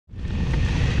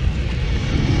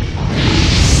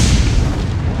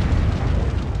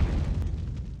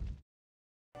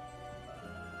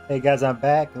Hey guys, I'm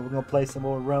back and we're going to play some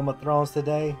more Realm of Thrones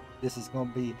today. This is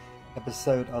going to be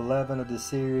episode 11 of the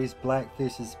series,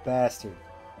 Blackfish's Bastard.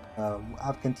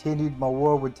 I've continued my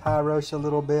war with Tyroshi a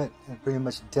little bit and pretty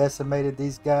much decimated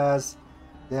these guys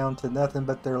down to nothing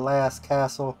but their last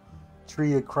castle,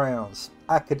 Tree of Crowns.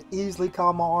 I could easily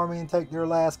call my army and take their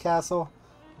last castle,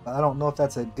 but I don't know if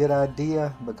that's a good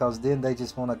idea because then they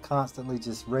just want to constantly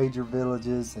just raid your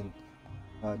villages and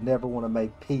never want to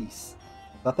make peace.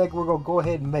 I think we're going to go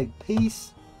ahead and make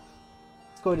peace.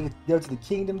 Let's go to the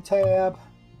Kingdom tab,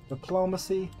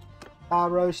 Diplomacy,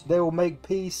 Tyroshi. They will make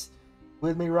peace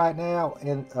with me right now,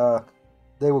 and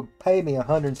they will pay me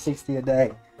 160 a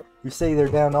day. You see they're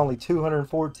down to only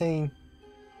 214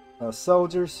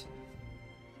 soldiers.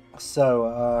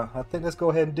 So I think let's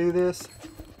go ahead and do this.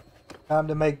 Time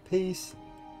to make peace.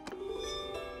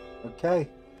 Okay.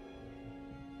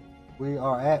 We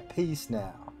are at peace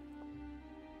now.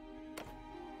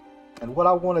 And what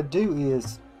I want to do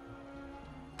is,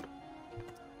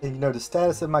 and you know, the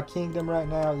status of my kingdom right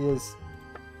now is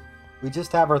we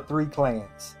just have our 3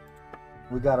 clans.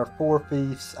 We got our 4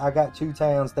 fiefs. I got 2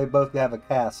 towns. They both have a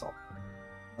castle.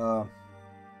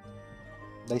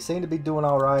 They seem to be doing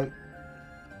all right.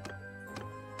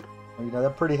 You know, they're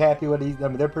pretty happy with these. I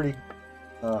mean, they're pretty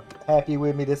happy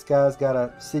with me. This guy's got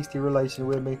a 60 relation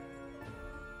with me.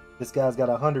 This guy's got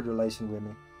a 100 relation with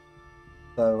me.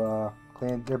 So,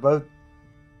 they're both.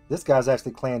 This guy's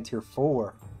actually clan tier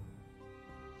 4.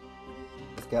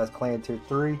 This guy's clan tier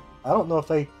 3. I don't know if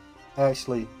they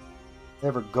actually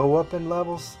ever go up in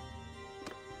levels.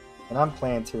 And I'm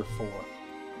clan tier 4.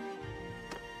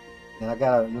 And I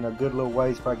got a good little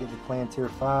ways before I get to clan tier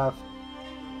 5.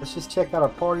 Let's just check out our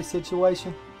party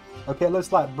situation. Okay, it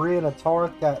looks like Brienne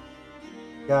Tarth got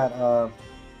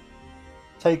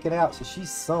taken out, so she's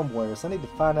somewhere. So I need to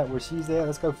find out where she's at.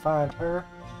 Let's go find her.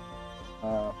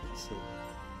 Let's see.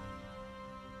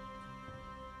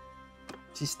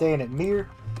 She's staying at Mir.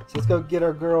 So let's go get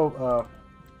our girl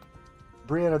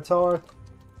Brienne Tarth.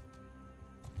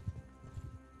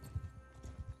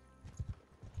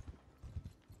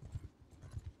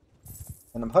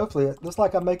 And hopefully, it looks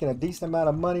like I'm making a decent amount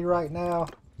of money right now.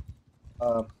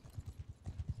 I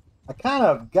kind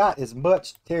of got as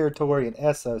much territory in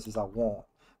Essos as I want.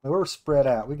 I mean, we're spread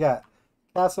out. We got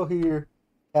castle here,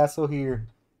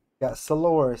 got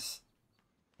Soloris,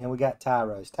 and we got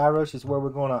Tyroshi. Tyroshi is where we're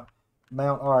going to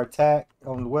mount our attack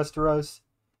on Westeros.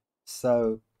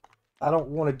 So I don't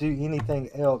want to do anything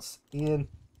else in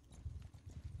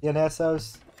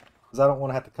Essos because I don't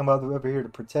want to have to come over here to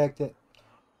protect it.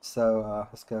 So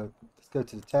let's go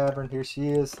to the tavern. Here she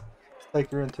is. Let's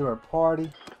take her into our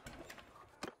party.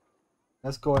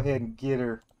 Let's go ahead and get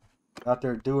her out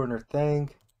there doing her thing.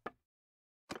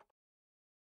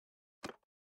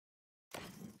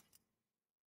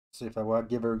 See if I'll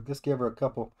give her a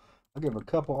couple. I'll give her a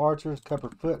couple archers, a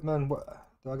couple footmen. What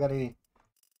do I got? Any?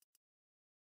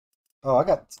 Oh, I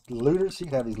got looters. She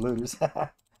can have these looters.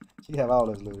 She can have all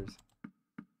those looters.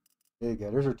 There you go.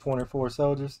 There's her 24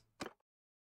 soldiers.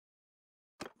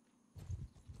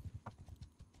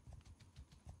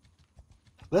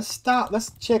 Let's stop.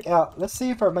 Let's check out. Let's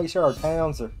see if make sure our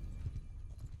towns are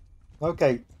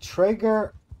okay.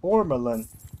 Traeger Ormelin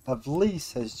of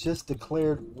Lys has just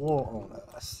declared war on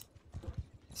us.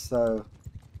 So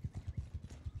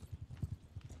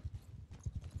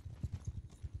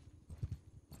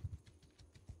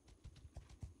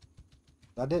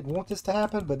I didn't want this to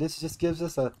happen, but this just gives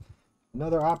us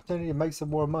another opportunity to make some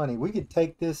more money. We could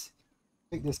take this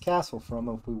castle from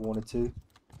them if we wanted to.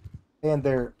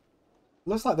 And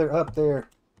looks like they're up there.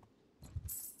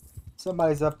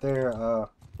 Somebody's up there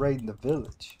raiding the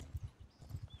village.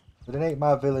 But it ain't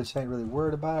my village. Ain't really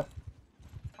worried about it.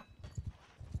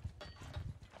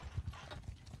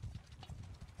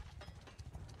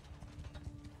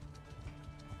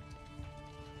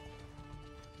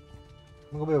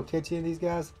 I'm gonna be able to catch any of these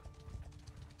guys.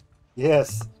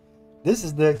 Yes, this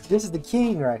is the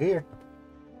king right here.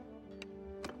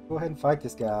 Go ahead and fight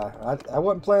this guy. I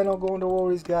wasn't planning on going to war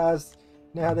with these guys.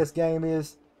 You know how this game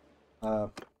is.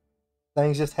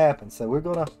 Things just happen. So we're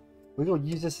gonna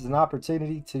use this as an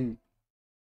opportunity to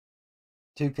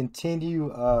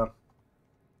continue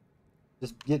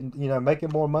just getting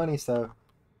making more money. So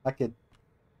I could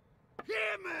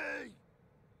hear me.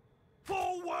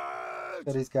 Forward.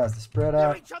 Get these guys to spread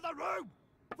out. Each other room.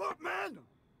 Footmen,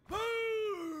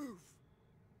 move.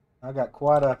 I got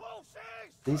quite a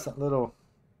decent little.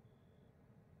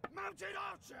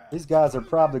 These guys are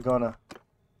probably gonna.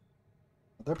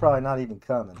 They're probably not even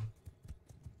coming.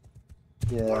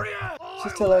 Yeah.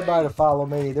 Just tell everybody to follow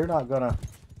me. They're not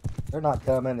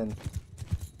coming, and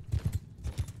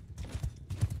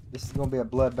This is going to be a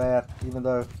bloodbath, even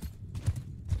though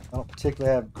I don't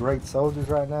particularly have great soldiers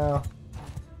right now.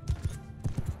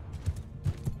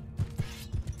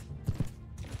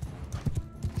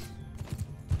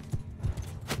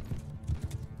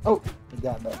 Oh, we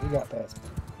got back. We got past me.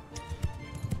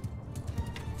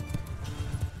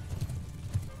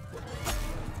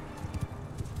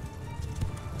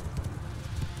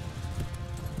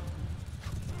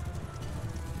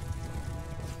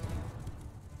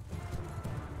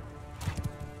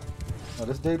 Oh,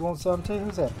 this dude wants something too?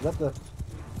 Who's that? Is that the...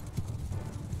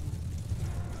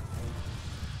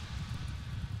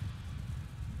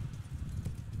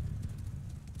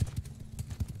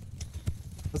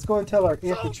 Let's go and tell our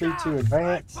infantry to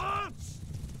advance.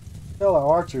 Tell our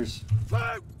archers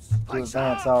to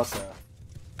advance also.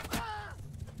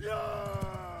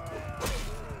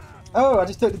 Oh, I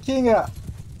just took the king out.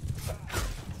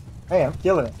 Man, I'm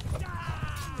killing it.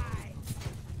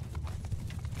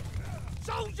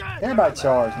 Everybody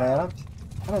charge, man.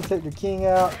 I done took the king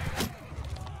out.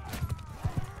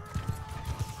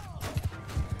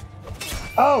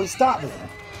 Oh, he stopped me.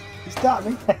 He stopped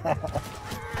me.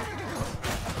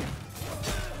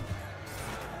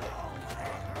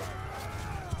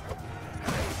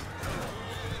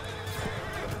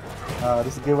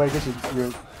 This is a good way to get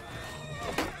your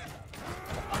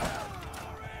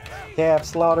calf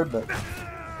slaughtered, but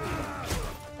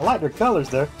I like their colors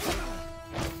though.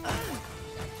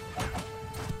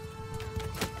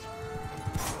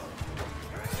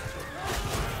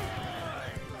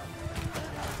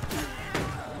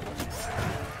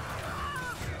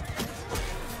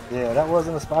 Yeah, that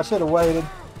wasn't a spot. I should have waited.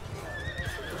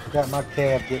 Got my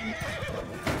calf getting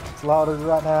slaughtered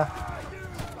right now.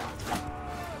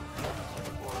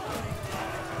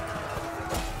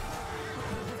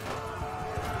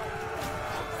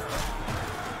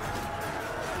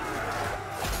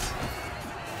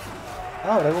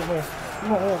 Oh, they want me.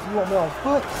 You want me on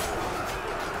foot?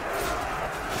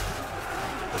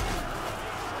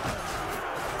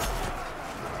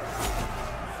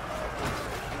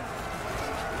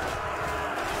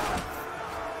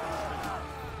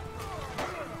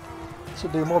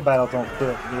 Should do more battles on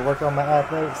foot. You work on my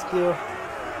athletic skill.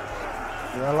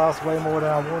 Yeah, I lost way more than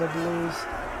I wanted to lose.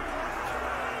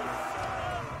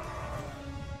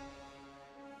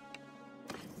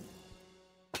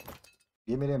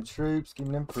 Give me them troops, give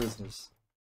me them prisoners.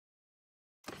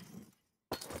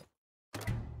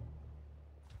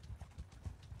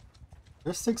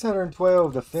 There's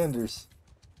 612 defenders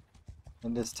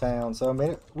in this town, so I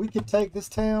mean, we could take this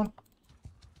town.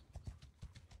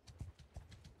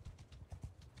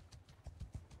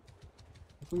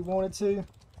 If we wanted to.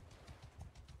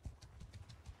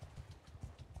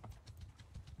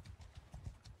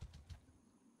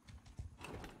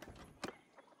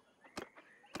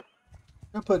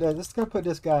 Let's go put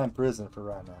this guy in prison for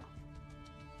right now.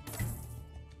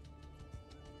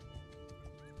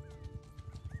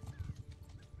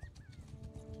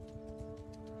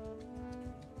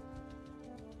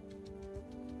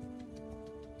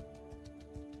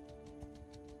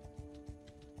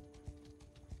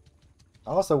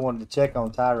 I also wanted to check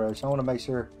on Tyroshi. I want to make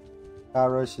sure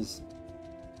Tyroshi is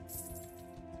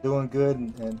doing good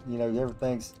and you know,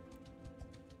 everything's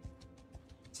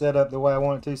set up the way I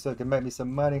want it to, so it can make me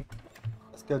some money.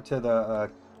 Let's go to the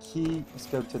key. Let's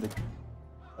go to the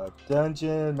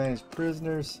dungeon. Manage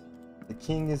prisoners. The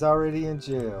king is already in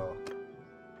jail.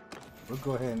 We'll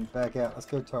go ahead and back out. Let's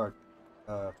go to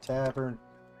our tavern.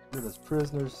 Get rid of those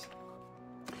prisoners.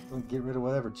 We'll get rid of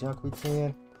whatever junk we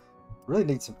can. Really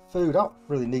need some food. I don't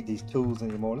really need these tools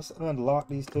anymore. Let's unlock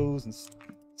these tools and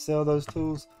sell those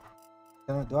tools.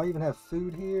 Do I even have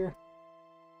food here?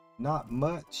 Not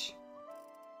much.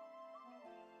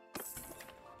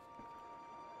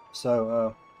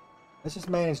 So, let's just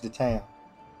manage the town.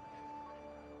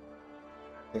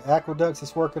 The aqueducts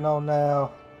is working on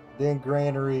now. Then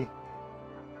granary.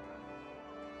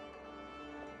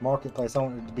 Marketplace. I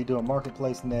want to be doing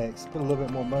marketplace next. Put a little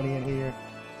bit more money in here.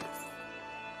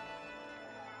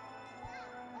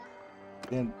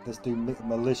 Then let's do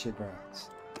militia grounds.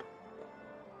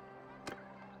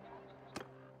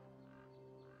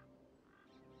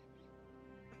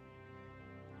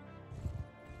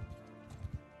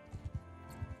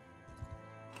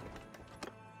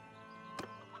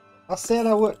 I said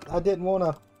I didn't want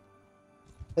to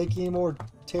take any more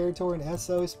territory in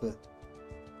Essos, but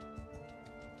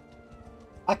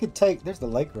I could take. There's the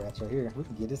lake rats right here. We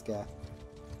can get this guy.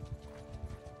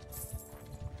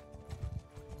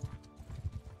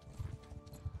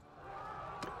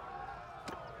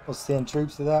 We'll send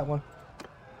troops to that one.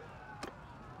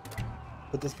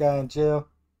 Put this guy in jail.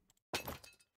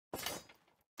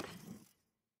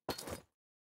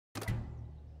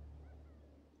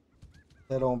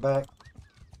 Head on back.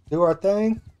 Do our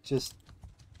thing. Just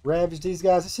ravage these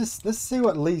guys. Let's see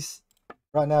what lease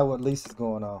right now. What lease is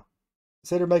going on?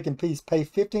 Consider making peace. Pay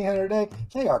 1,500 a day.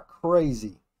 They are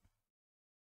crazy.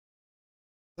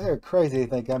 They're crazy. They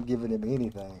think I'm giving them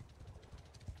anything.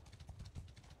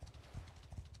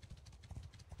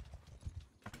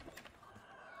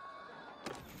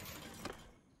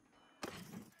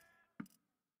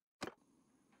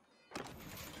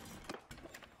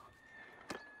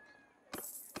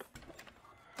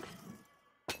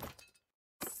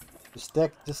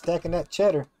 Just stacking that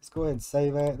cheddar. Let's go ahead and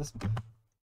save that. Let's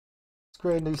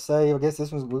create a new save. I guess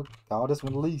this one's, we'll call this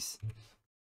one lease.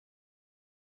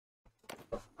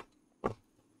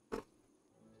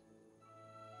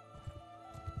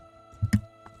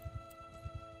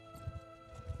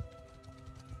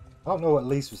 I don't know what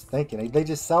Lise was thinking. They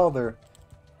just saw their,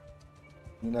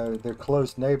 you know, their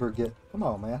close neighbor get. Come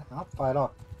on, man. I'll fight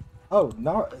off. Oh,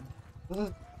 no.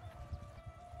 Here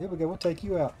we go. We'll take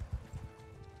you out.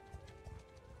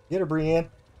 Get her, Brienne.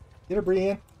 Get her,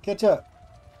 Brienne. Catch up.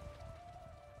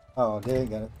 Oh, they ain't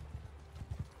got it.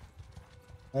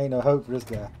 Ain't no hope for this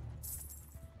guy.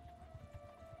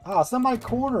 Ah, somebody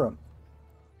corner him.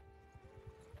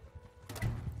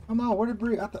 Come on, where did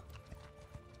Brienne?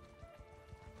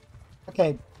 I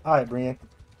can't. All right, Brienne.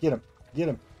 Get him. Get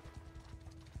him.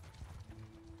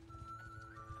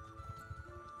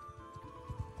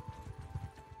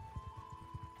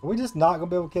 Are we just not going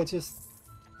to be able to catch this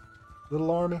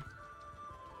little army?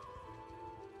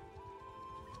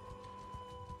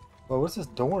 Well, what's this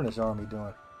Dornish army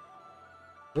doing?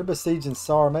 They're besieging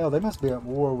Sarmel. They must be at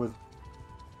war with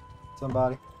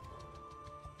somebody.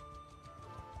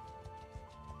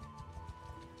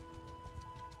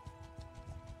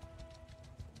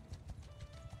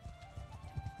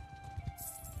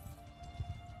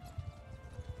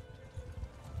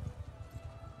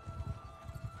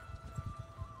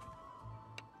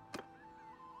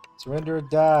 Surrender or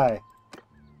die.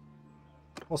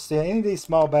 We'll see. Any of these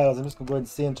small battles, I'm just gonna go ahead and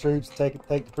send troops, take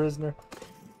the prisoner.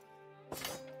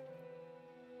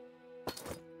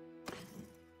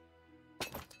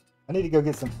 I need to go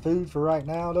get some food for right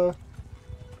now, though.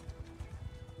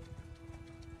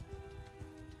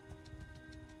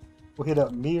 We'll hit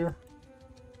up Mir.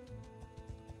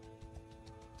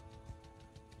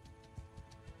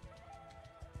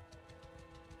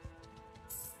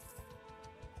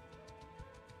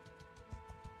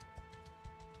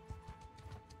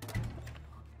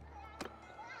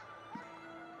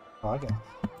 Oh, I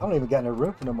don't even got no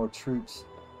room for no more troops.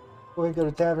 Go ahead and go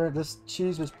to tavern. Let's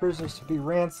choose which prisoners to be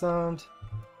ransomed.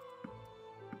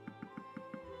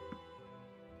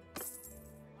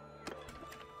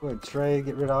 Go ahead and trade,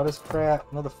 get rid of all this crap.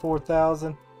 Another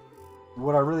 4,000.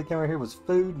 What I really came over here was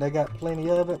food, and they got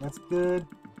plenty of it. That's good.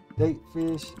 Date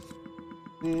fish,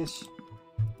 fish.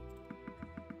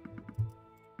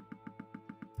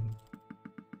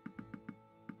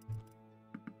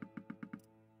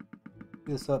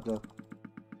 This up though.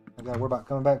 I gotta worry about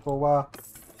coming back for a while.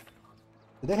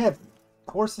 Do they have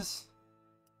horses?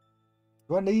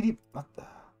 Do I need him? Let's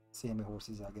see how many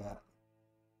horses I got.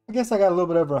 I guess I got a little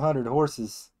bit over 100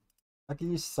 horses. I can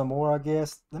use some more, I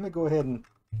guess. Let me go ahead and...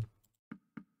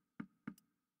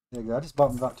 There you go. I just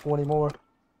bought about 20 more.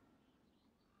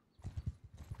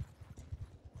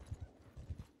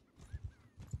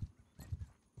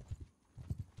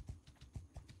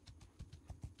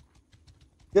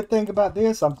 Good thing about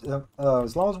this,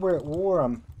 as long as we're at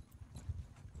war,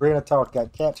 Brienne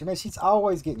got captured. Man, she's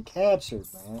always getting captured,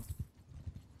 man.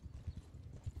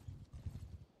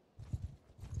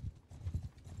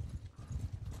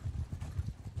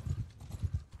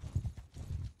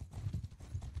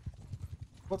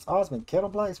 What's Osmond? Kettle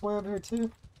Black's way over here too?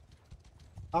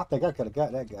 I think I could have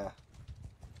got that guy.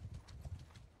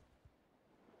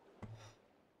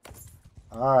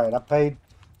 Alright, I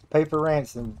paid for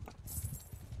ransom.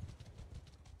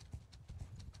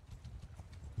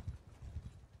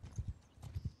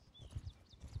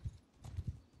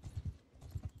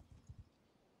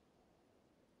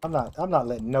 I'm not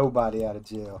letting nobody out of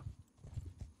jail.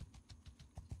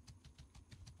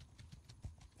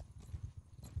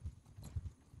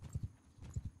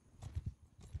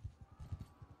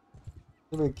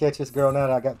 Let me catch this girl now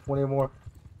that I got 20 more.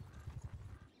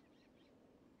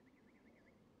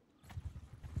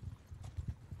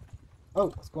 Oh,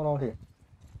 what's going on here?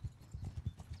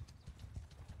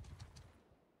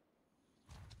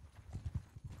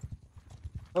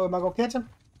 Oh, am I gonna catch him?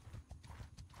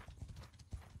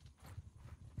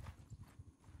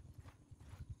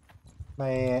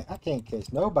 Man, I can't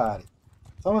catch nobody.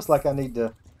 It's almost like I need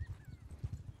to...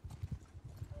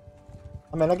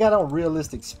 mean, I got on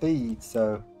realistic speed,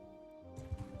 so.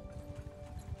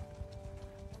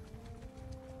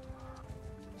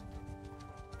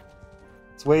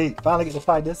 Sweet. Finally get to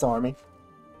fight this army.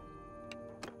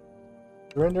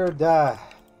 Surrender or die.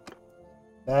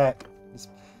 Back.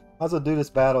 Might as well do this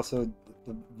battle so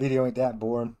the video ain't that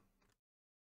boring.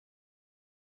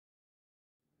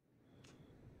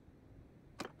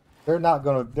 They're not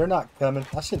coming.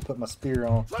 I should put my spear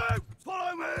on.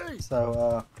 Follow me!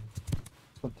 So,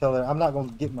 I'm tell her I'm not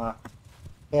gonna get my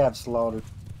calves slaughtered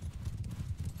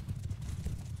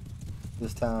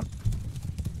this time.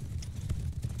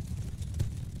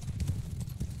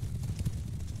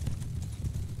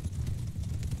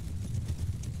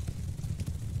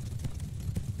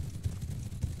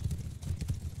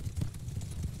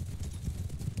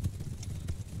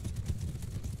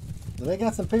 They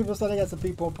got some people, so they got some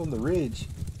people up on the ridge.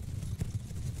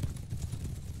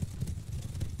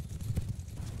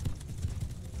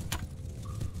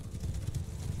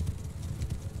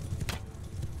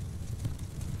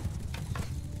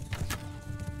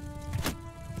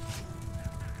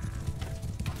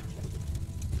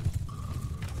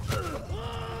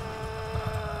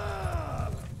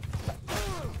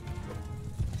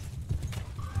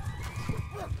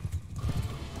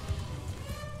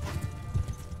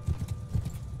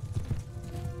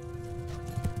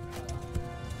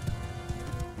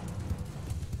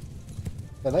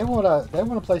 Yeah, they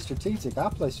wanna play strategic. I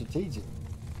play strategic.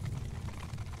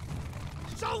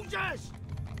 Soldiers!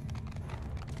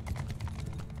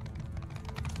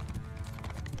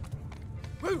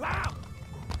 Move out!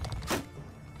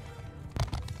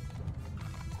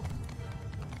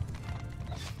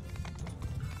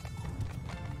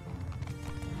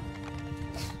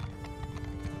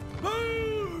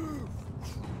 Move!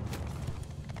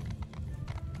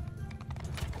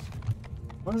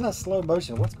 What is that slow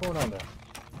motion? What's going on there?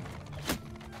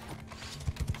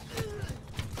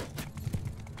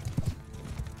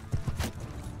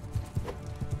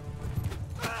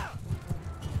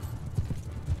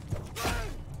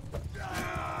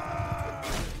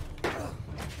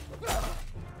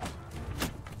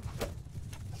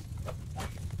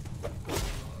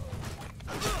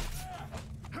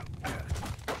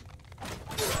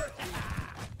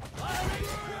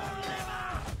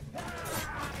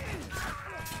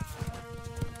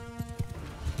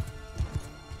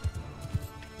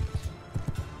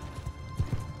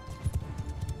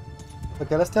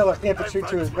 Okay, let's tell our infantry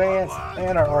to advance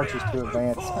and our archers to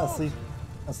advance. I'll see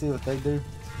what they do.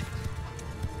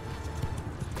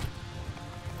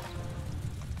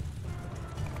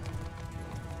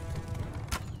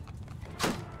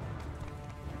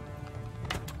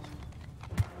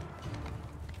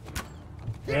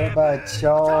 Everybody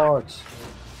charge!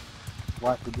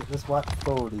 Let's wipe the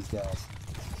floor of these guys.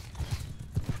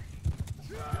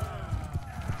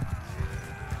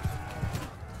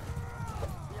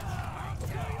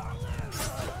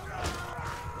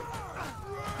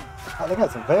 Oh, they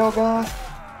got some Veil guys.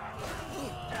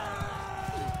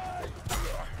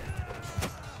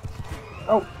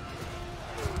 Oh!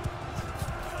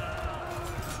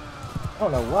 I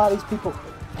don't know why these people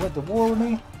went to war with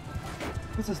me.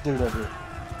 Who's this dude over here?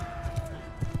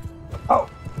 Oh!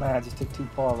 Man, I just took too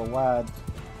far of a wide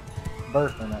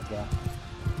berth on that guy.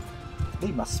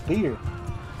 Need my spear.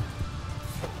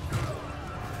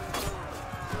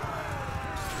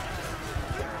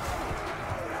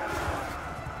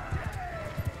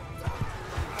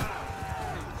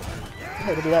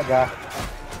 Hey, look at that guy.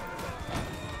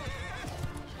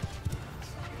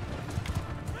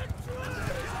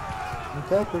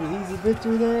 Okay, pretty easy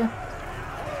victory there.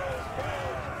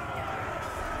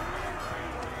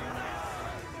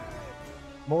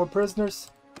 More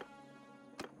prisoners.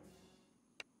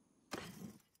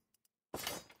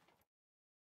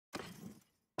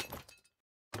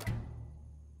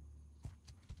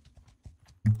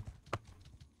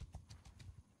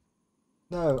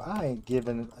 No, I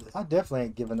definitely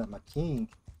ain't giving up my king.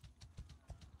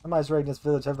 Somebody's raiding this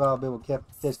village. Have I been able to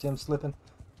catch him slipping?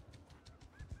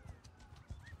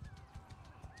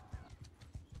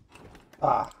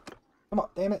 Ah, come on,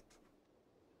 damn it.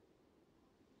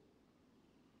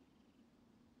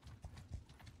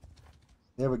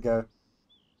 There we go.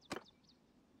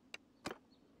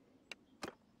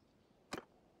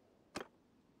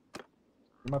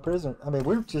 My prisoner. I mean,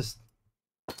 we're just...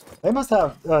 They must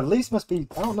have... Lise must be...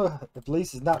 I don't know if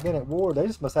Lise has not been at war. They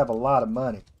just must have a lot of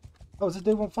money. Oh, does this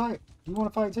dude want to fight? You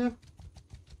want to fight too?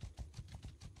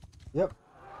 Yep.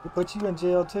 We'll put you in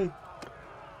jail too.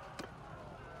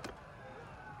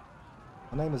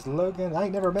 My name is Logan. I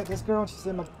ain't never met this girl and she's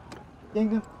in my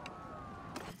kingdom.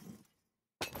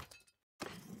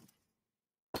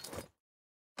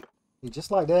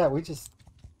 just like that, we just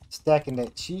stacking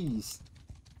that cheese.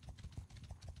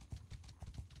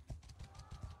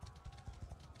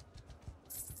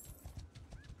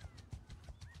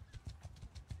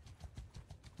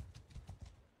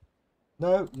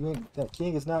 No, you ain't. That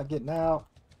king is not getting out.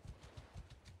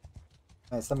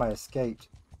 Man, somebody escaped.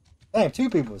 Damn, 2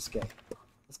 people escaped.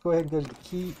 Let's go ahead and go to the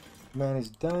keep.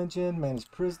 Manage dungeon. Manage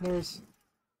prisoners.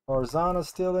 Arzana's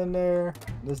still in there.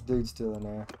 This dude's still in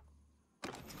there.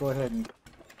 Let's go ahead and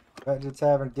back to the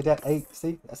tavern. Get that 8.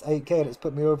 See, that's 8K. That's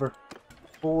put me over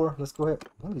 4. Let's go ahead.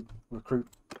 Let me recruit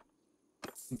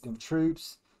them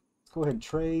troops. Let's go ahead and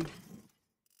trade.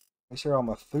 Make sure all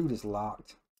my food is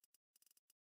locked.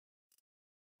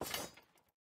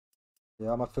 Yeah,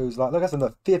 all my food's locked. Look, that's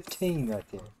another 15 right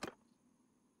there.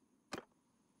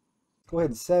 Go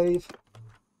ahead and save.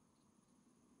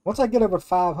 Once I get over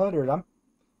 500, I'm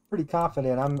pretty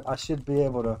confident I should be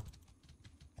able to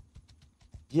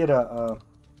get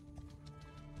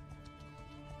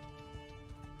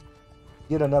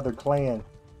get another clan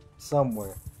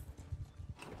somewhere.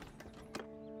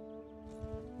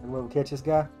 Will we catch this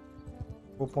guy?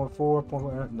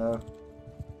 4.4, no.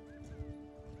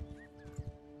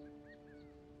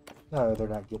 No, they're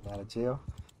not getting out of jail.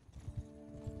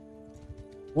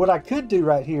 What I could do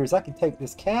right here is I could take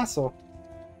this castle.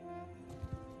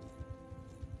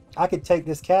 I could take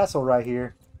this castle right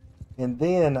here, and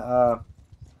then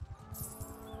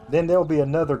there'll be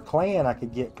another clan I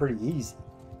could get pretty easy.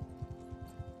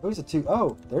 Those are 2.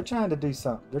 Oh, they're trying to do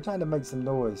something. They're trying to make some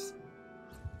noise.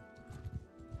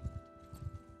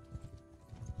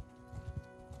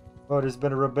 Oh, there's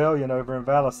been a rebellion over in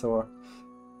Valasor.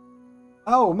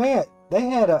 Oh man, they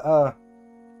had the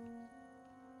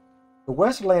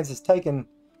Westerlands has taken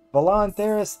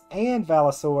Volantheris and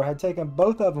Valasor had taken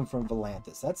both of them from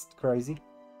Volantis. That's crazy.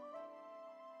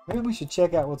 Maybe we should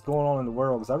check out what's going on in the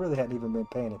world, because I really hadn't even been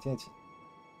paying attention.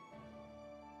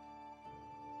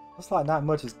 Looks like not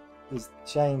much is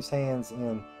changed hands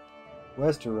in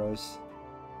Westeros.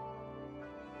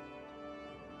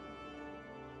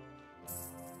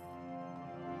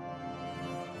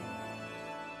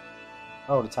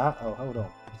 Oh, the time. Oh, hold on.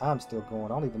 Time's still going. I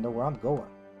don't even know where I'm going.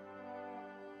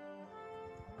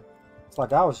 It's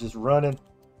like I was just running.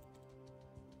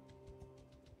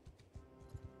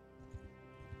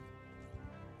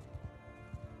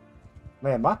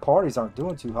 Man, my parties aren't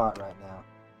doing too hot right now.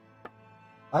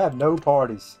 I have no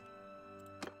parties.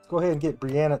 Let's go ahead and get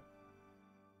Brianna.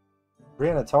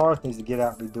 Brianna Tarth needs to get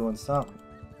out and be doing something.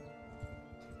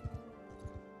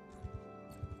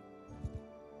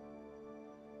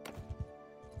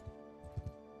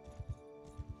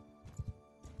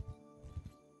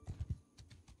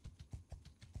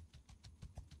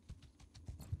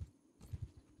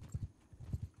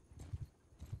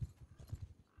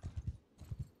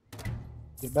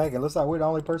 Get back. It looks like we're the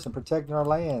only person protecting our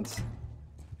lands.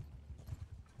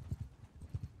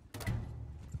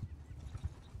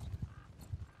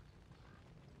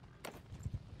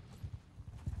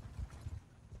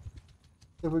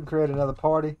 If we can create another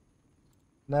party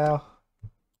now.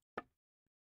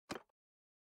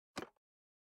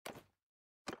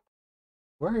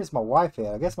 Where is my wife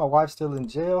at? I guess my wife's still in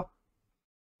jail.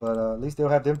 But at least they'll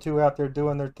have them 2 out there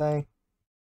doing their thing.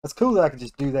 That's cool that I can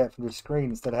just do that from the screen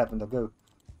instead of having to go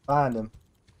find them.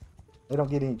 They don't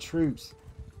get any troops.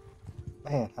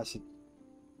 Man, I should...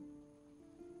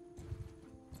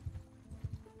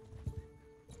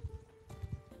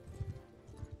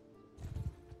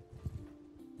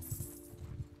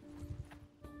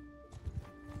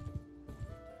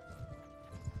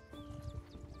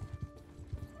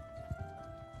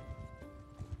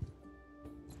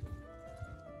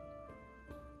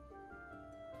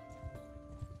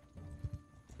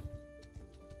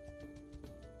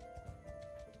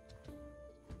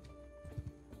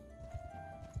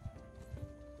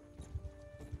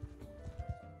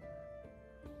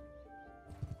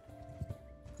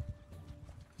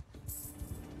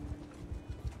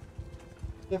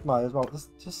 If my, let's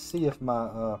just see if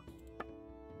my,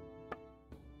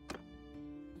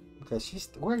 okay,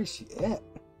 where is she at?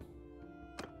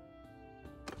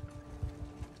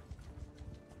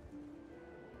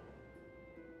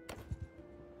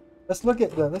 Let's look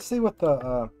at let's see what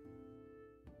the,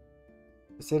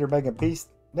 consider making peace.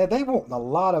 Man, they want a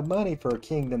lot of money for a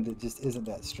kingdom that just isn't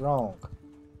that strong.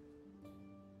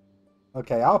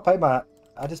 Okay,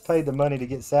 I just paid the money to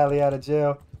get Sally out of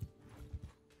jail.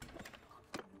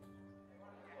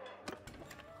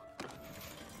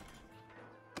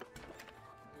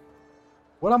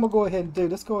 What I'm gonna go ahead and do,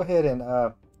 let's go ahead and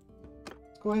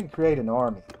create an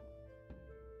army.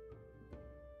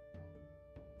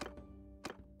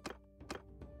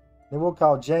 Then we'll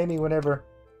call Jamie whenever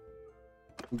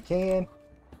we can.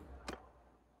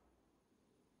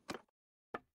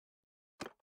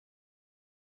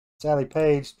 Sally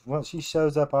Page, once she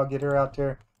shows up, I'll get her out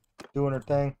there doing her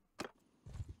thing.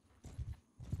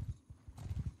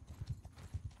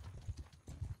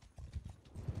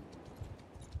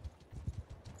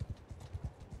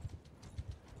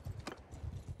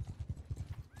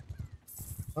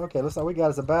 Okay, looks like we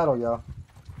got us a battle, y'all.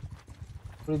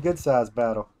 Pretty good sized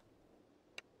battle.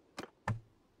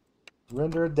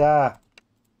 Surrender or die.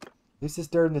 At least it's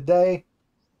during the day.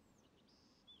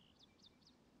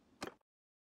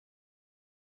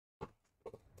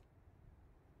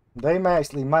 They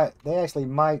actually might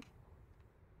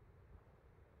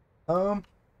they're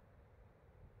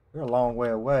a long way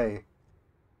away.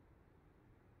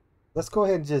 Let's go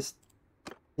ahead and just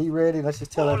be ready. Let's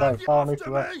just tell everybody to follow me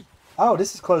throughout. Oh,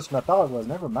 this is closer than I thought it was.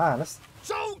 Never mind. Let's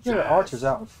get our archers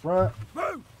out in front.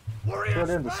 Tell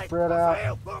them to spread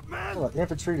out. Tell the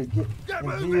infantry to get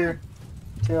in here.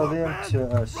 Tell them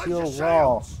to shield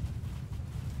wall.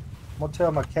 I'm gonna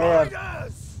tell my cab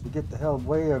to get the hell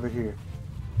way over here.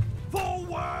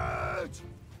 Forward!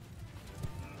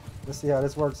 Let's see how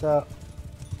this works out.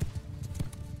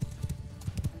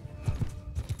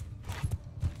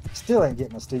 Still ain't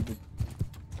getting my stupid.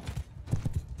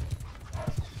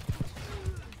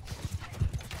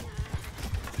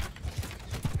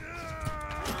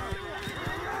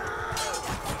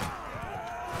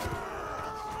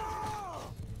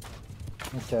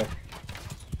 Okay.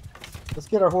 Let's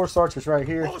get our horse archers right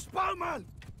here. Horse bowman!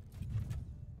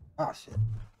 Ah, shit.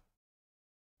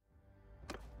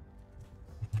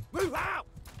 Move out!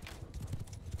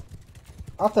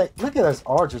 I think, look at those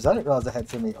archers. I didn't realize I had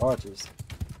so many archers.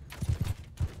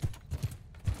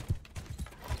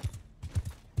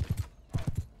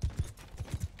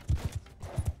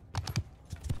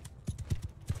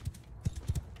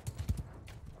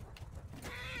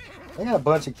 They got a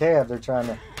bunch of cabs they're trying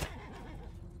to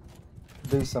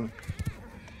do some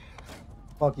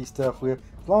funky stuff with.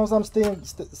 As long as I'm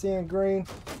seeing green.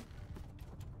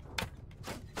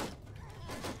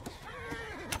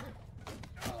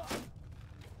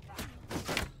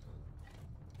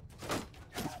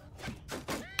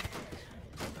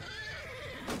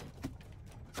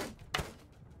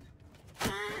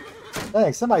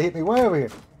 Dang, somebody hit me way over here.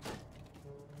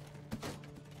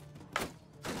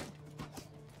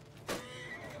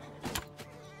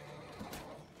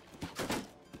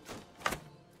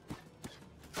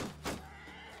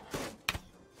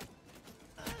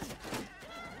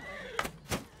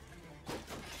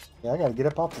 Yeah, I gotta get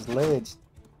up off this ledge.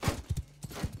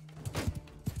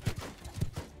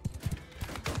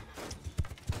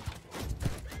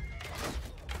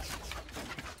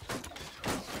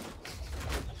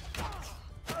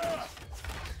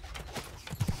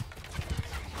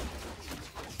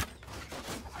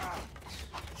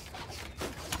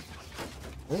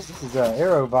 This is an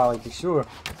arrow volley for sure.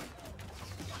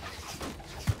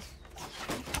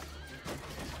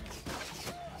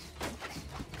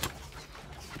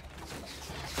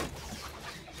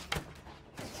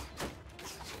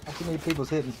 How too many people's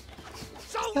hitting?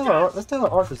 Let's tell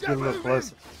our archers to get a little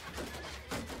closer.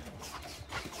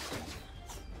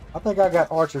 I think I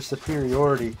got archer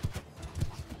superiority.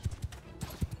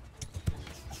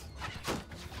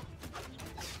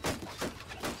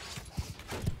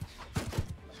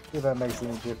 See if that makes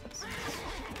any difference.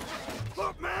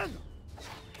 Look, man!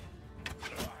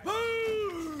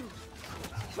 Move!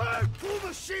 Back to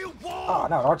the shield wall! Oh,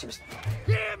 no, archers.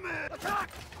 Hear me!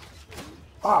 Attack!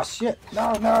 Oh, shit.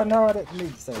 No, no, no, I didn't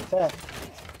need to say attack.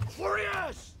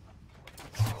 Warriors!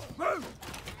 Move!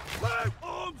 Move!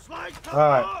 Arms like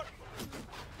Alright.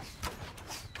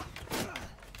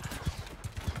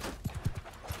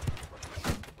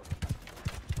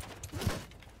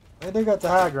 They do got the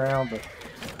high ground, but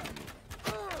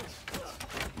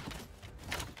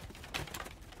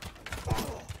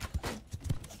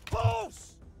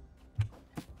Pulse!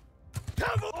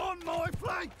 Cover on my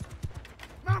flank!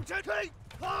 Mounted feet!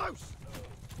 Close!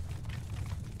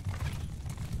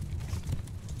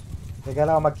 they got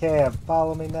all my cab.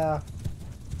 Follow me now.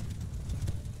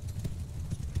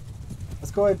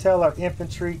 Let's go ahead and tell our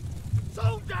infantry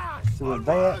Soldiers! to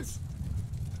advance.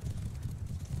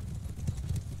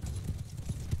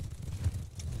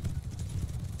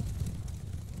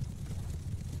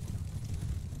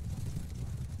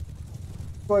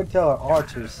 Go ahead and tell our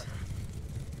archers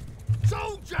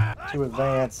Soldier! to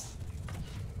advance.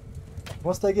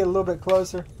 Once they get a little bit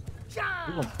closer,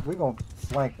 we're gonna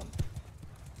flank them.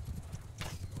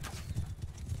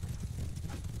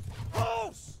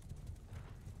 Pulse!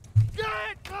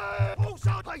 Get the pulse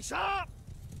out, place up!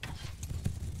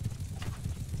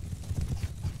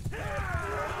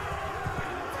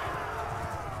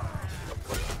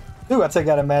 Ooh, I took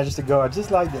out a Majesty Guard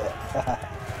just like that.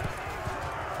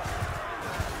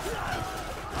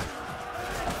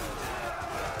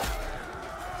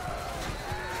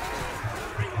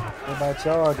 Everybody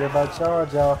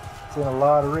charge, y'all. Seeing a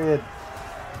lot of red.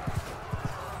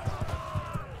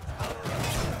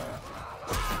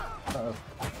 Uh-oh.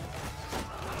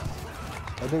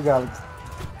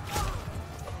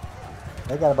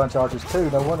 They got a bunch of archers too.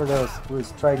 No wonder those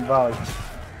was trading volleys.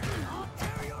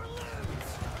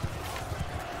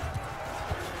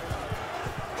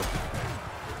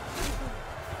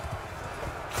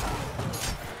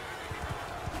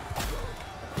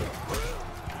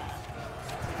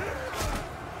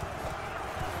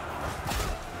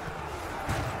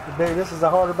 Dude, this is a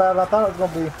harder battle than I thought it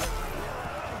was gonna be.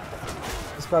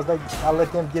 Just because I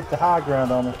let them get the high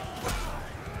ground on me.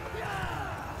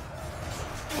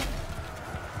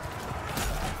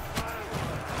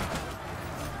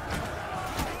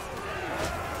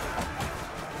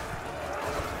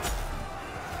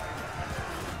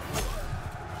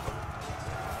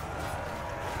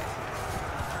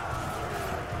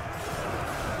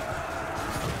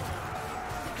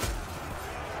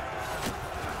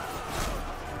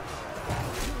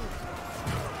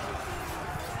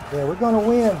 Yeah, we're gonna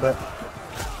win, but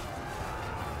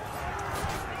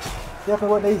definitely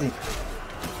wasn't easy.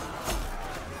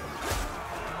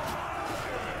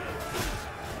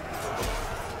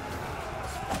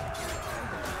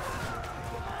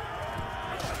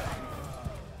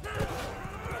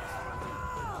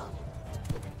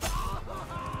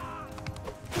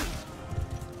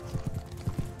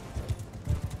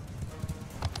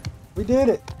 We did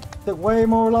it. Took way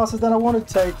more losses than I wanted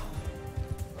to take.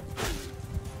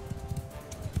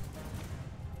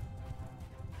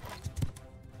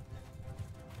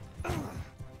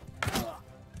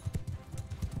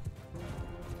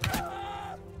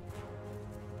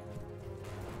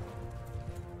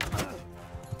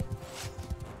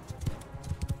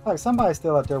 Like somebody's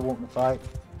still out there wanting to fight.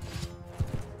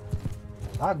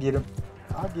 I'll get him.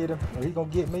 I'll get him. Or he gonna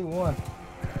get me one.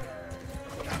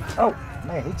 Oh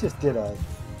man, he just did a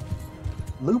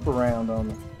loop around on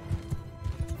me.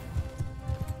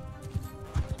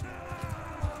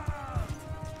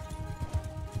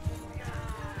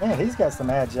 Man, he's got some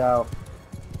agile.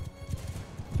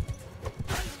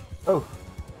 Oh.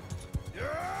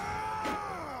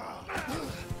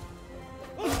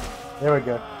 There we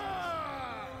go.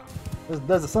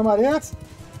 Does it somebody else?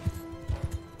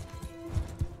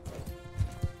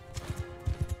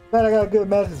 Bet I got a good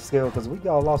medicine skill because we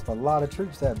all lost a lot of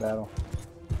troops that battle.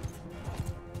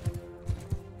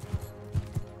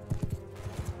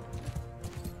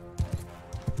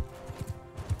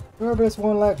 Whoever this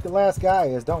one the last guy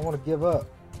is, don't want to give up.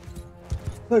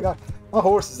 Look, my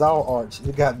horse is all arched.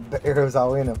 It got arrows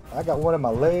all in him. I got one in my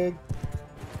leg.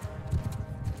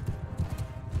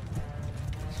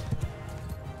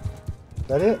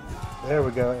 Is that it? There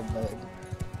we go.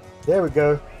 There we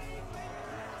go.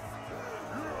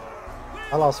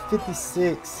 I lost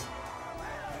 56.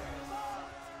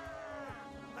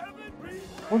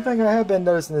 One thing I have been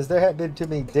noticing is there haven't been too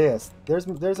many deaths. There's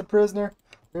a prisoner.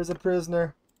 There's a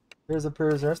prisoner. There's a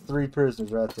prisoner. That's 3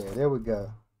 prisoners right there. There we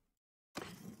go.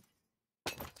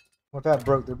 What if that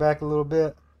broke their back a little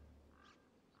bit?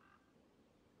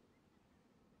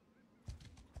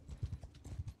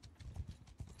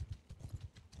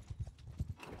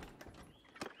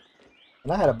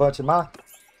 And I had a bunch of my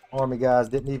army guys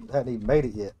hadn't even made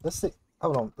it yet. Let's see.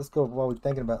 Hold on. Let's go while we're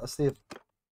thinking about it. Let's see if.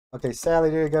 Okay,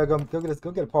 Sally, there you go. Go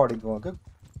get a party going. Go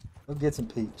get some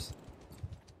peeps.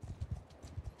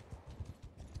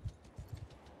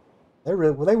 They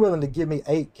willing to give me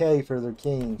 8K for their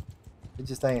king. It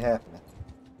just ain't happening.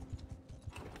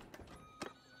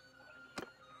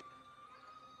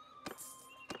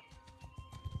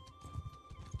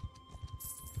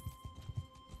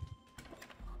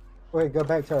 Go ahead, go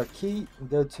back to our keep and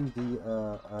go to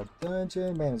the our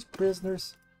dungeon, manage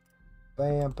prisoners.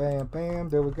 Bam, bam, bam.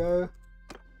 There we go.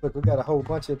 Look, we got a whole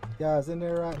bunch of guys in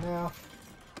there right now.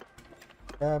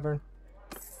 Tavern.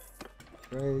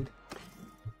 Trade.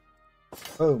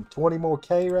 Boom. 20 more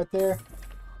K right there.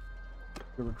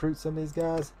 To recruit some of these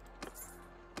guys.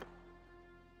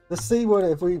 Let's see what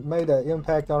if we made an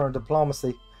impact on our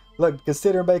diplomacy. Look,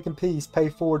 consider making peace, pay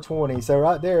 420. So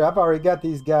right there, I've already got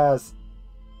these guys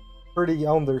pretty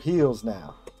on their heels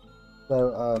now.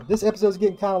 So this episode's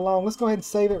getting kind of long. Let's go ahead and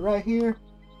save it right here,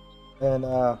 and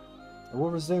we'll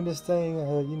resume this thing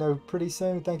you know, pretty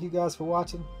soon. Thank you guys for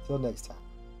watching. Till next time.